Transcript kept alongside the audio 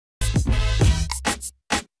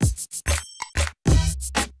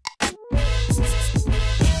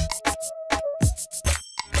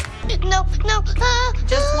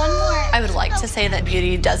to say that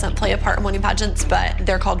beauty doesn't play a part in winning pageants, but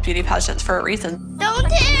they're called beauty pageants for a reason. Don't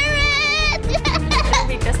tear it! It'll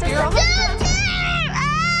be just as Don't tear it!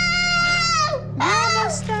 Oh! You're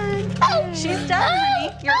almost done. She's done,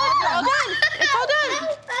 honey. You're all done. It's all done.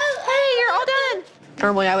 Hey, you're all done.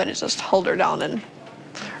 Normally, I would have just held her down and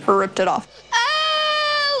ripped it off.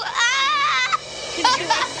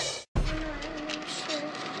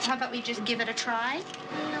 How about we just give it a try?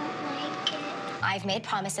 I don't like it. I've made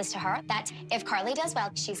promises to her that if Carly does well,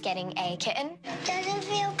 she's getting a kitten. It doesn't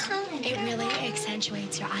feel comfortable. It really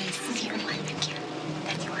accentuates your eyes. If you're one, then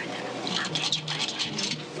you are the. I'll get you again.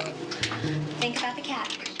 Think about the cat.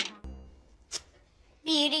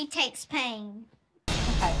 Beauty takes pain.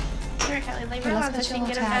 Okay. Here, Kylie, lay her on so she can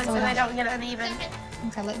get her nose so they don't get uneven.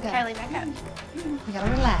 Okay, let go. Kylie, back up. You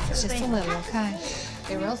gotta relax just a little, okay?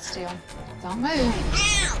 Be real still. Don't move.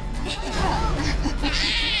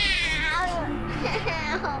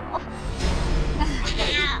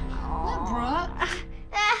 Look, Brooke.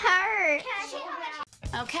 That hurt.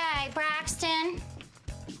 Okay, Braxton.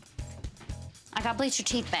 I got bleach your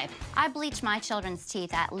teeth, babe. I bleach my children's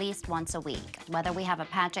teeth at least once a week, whether we have a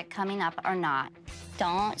pageant coming up or not.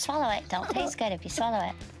 Don't swallow it. Don't taste good if you swallow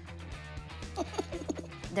it.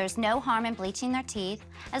 There's no harm in bleaching their teeth.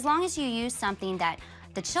 As long as you use something that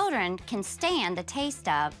the children can stand the taste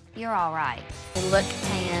of, you're all right. You look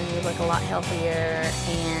tan, you look a lot healthier,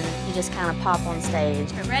 and you just kind of pop on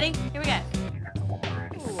stage. Ready? Here we go.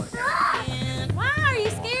 And why are you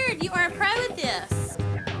scared? You are a pro at this.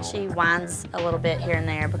 She whines a little bit here and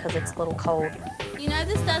there because it's a little cold. You know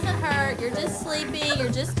this doesn't hurt. You're just sleepy.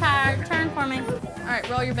 You're just tired. Turn for me. All right,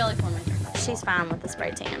 roll your belly for me. She's fine with the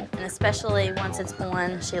spray tan, and especially once it's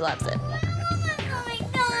on, she loves it.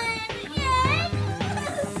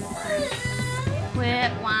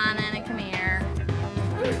 Quit whining and come here.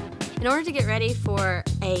 In order to get ready for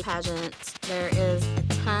a pageant, there is a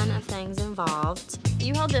ton of things involved.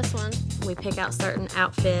 You hold this one. We pick out certain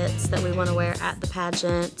outfits that we want to wear at the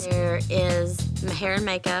pageant. There is hair and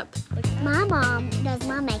makeup. My mom does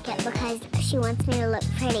my makeup because she wants me to look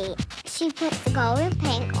pretty. She puts gold and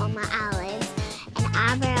pink on my eyelids and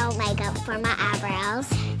eyebrow makeup for my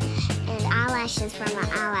eyebrows and eyelashes for my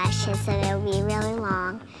eyelashes so they'll be really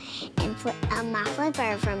long and my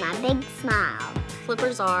flipper for my big smile.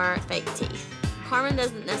 Flippers are fake teeth. Carmen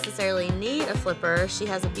doesn't necessarily need a flipper. She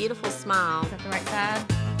has a beautiful smile. Is that the right side?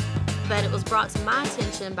 But it was brought to my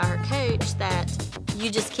attention by her coach that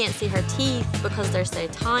you just can't see her teeth because they're so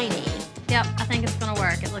tiny. Yep, I think it's gonna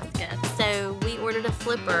work. It looks good. So we ordered a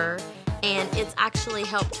flipper, and it's actually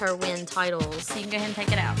helped her win titles. So you can go ahead and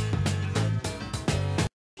take it out.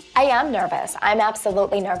 I am nervous. I'm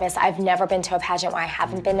absolutely nervous. I've never been to a pageant where I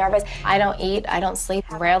haven't been nervous. I don't eat, I don't sleep,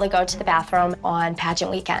 I rarely go to the bathroom on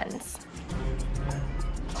pageant weekends.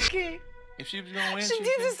 Okay. If she was gonna win, She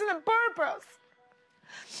did this on purpose.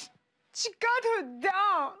 She got her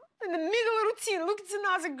down in the middle routine. Look at the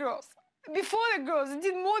other girls. Before the girls, they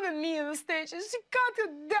did more than me on the stage. And she got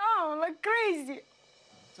her down like crazy.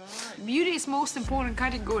 It's all right. Beauty is most important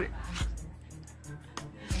category.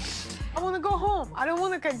 I want to go home. I don't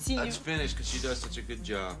want to continue. Let's finish because she does such a good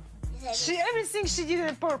job. Everything she did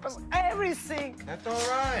on purpose. Everything. That's all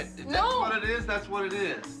right. If No. that's what it is, that's what it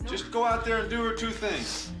is. Just go out there and do her two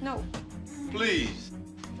things. No. Please.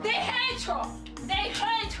 They hate her. They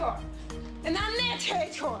hate her. And I not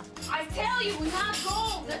hate her. I tell you, we're not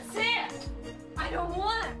going. That's it. I don't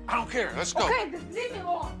want it. I don't care. Let's go. Okay, then leave me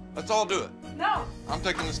alone. Let's all do it. No. I'm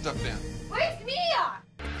taking this stuff down. Where's Mia?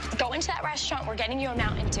 Go into that restaurant, we're getting you a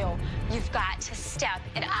Mountain Dew. You've got to step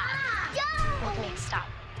it up. No. Look at me, stop.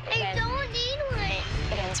 I don't need one.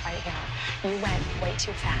 It ends right here. You went way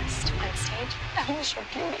too fast on stage. That was your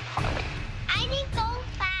beauty, Carly. I didn't go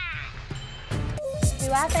fast.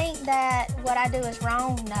 Do I think that what I do is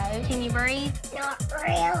wrong? No. Can you breathe? Not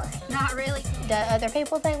really. Not really. Do other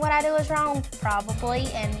people think what I do is wrong?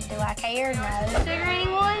 Probably. And do I care? No. Sugar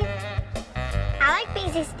anyone? I like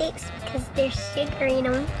pizza sticks because there's sugar in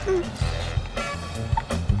them.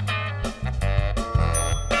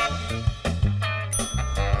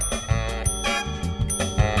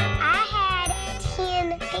 I had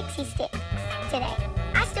 10 pixie sticks today.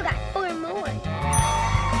 I still got 4 more.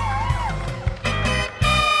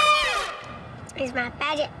 Here's my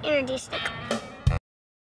pageant energy sticker.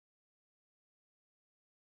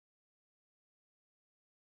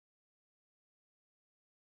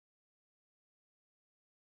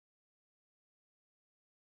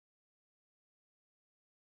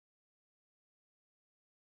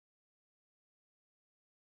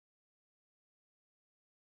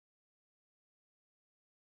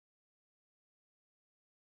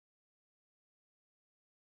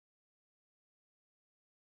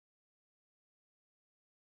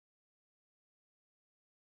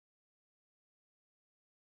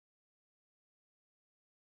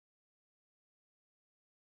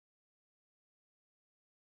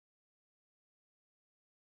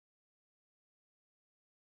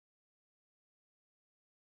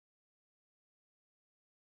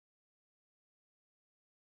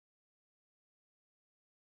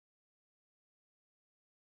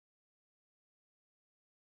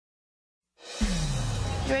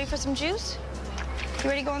 You ready for some juice? You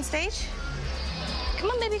ready to go on stage? Come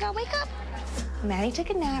on, baby girl, wake up. Maddie took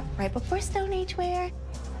a nap right before Stone Age wear.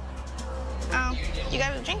 You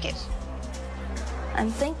gotta drink it. I'm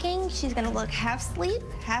thinking she's gonna look half asleep,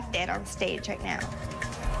 half dead on stage right now.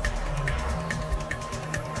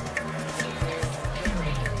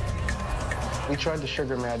 We tried to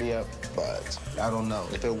sugar Maddie up, but I don't know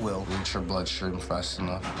if it will. Reach her bloodstream fast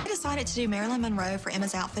enough. I decided to do Marilyn Monroe for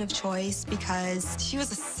Emma's outfit of choice because she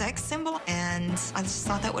was a sex symbol, and I just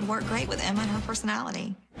thought that would work great with Emma and her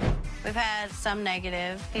personality. We've had some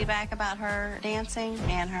negative feedback about her dancing,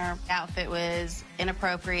 and her outfit was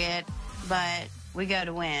inappropriate, but we go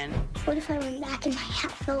to win. What if I went back and my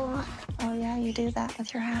hat fell off? Oh, yeah, you do that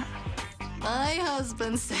with your hat. My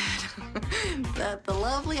husband said that the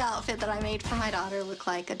lovely outfit that I made for my daughter looked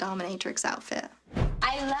like a dominatrix outfit.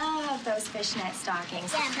 I love those fishnet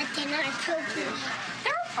stockings. Yeah, but they're not appropriate.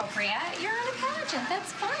 They're appropriate. You're in a pageant.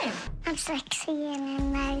 That's fine. I'm sexy and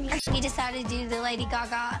I'm nice. We decided to do the Lady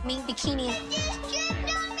Gaga mink bikini.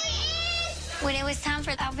 When it was time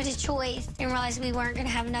for the outfit of choice, and realized we weren't going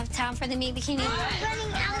to have enough time for the mink bikini.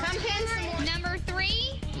 Number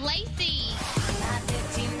 3, Lacey.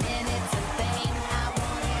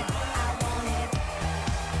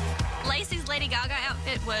 Lacey's Lady Gaga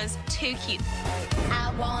outfit was too cute.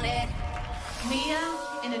 I want it. Mia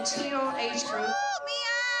in a 2-year-old age group.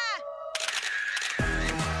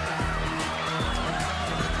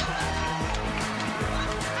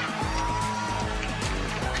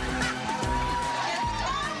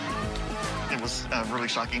 It was really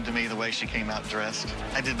shocking to me the way she came out dressed.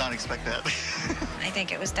 I did not expect that. I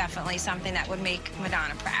think it was definitely something that would make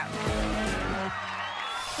Madonna proud.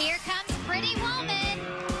 Here comes Pretty Woman,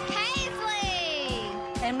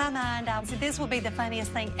 Paisley. In my mind, I said this will be the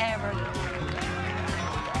funniest thing ever.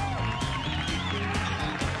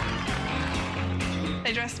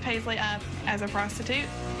 They dressed Paisley up as a prostitute,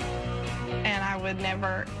 and I would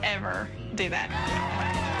never, ever do that.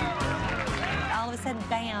 All of a sudden,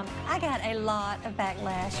 bam, I got a lot of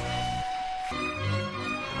backlash.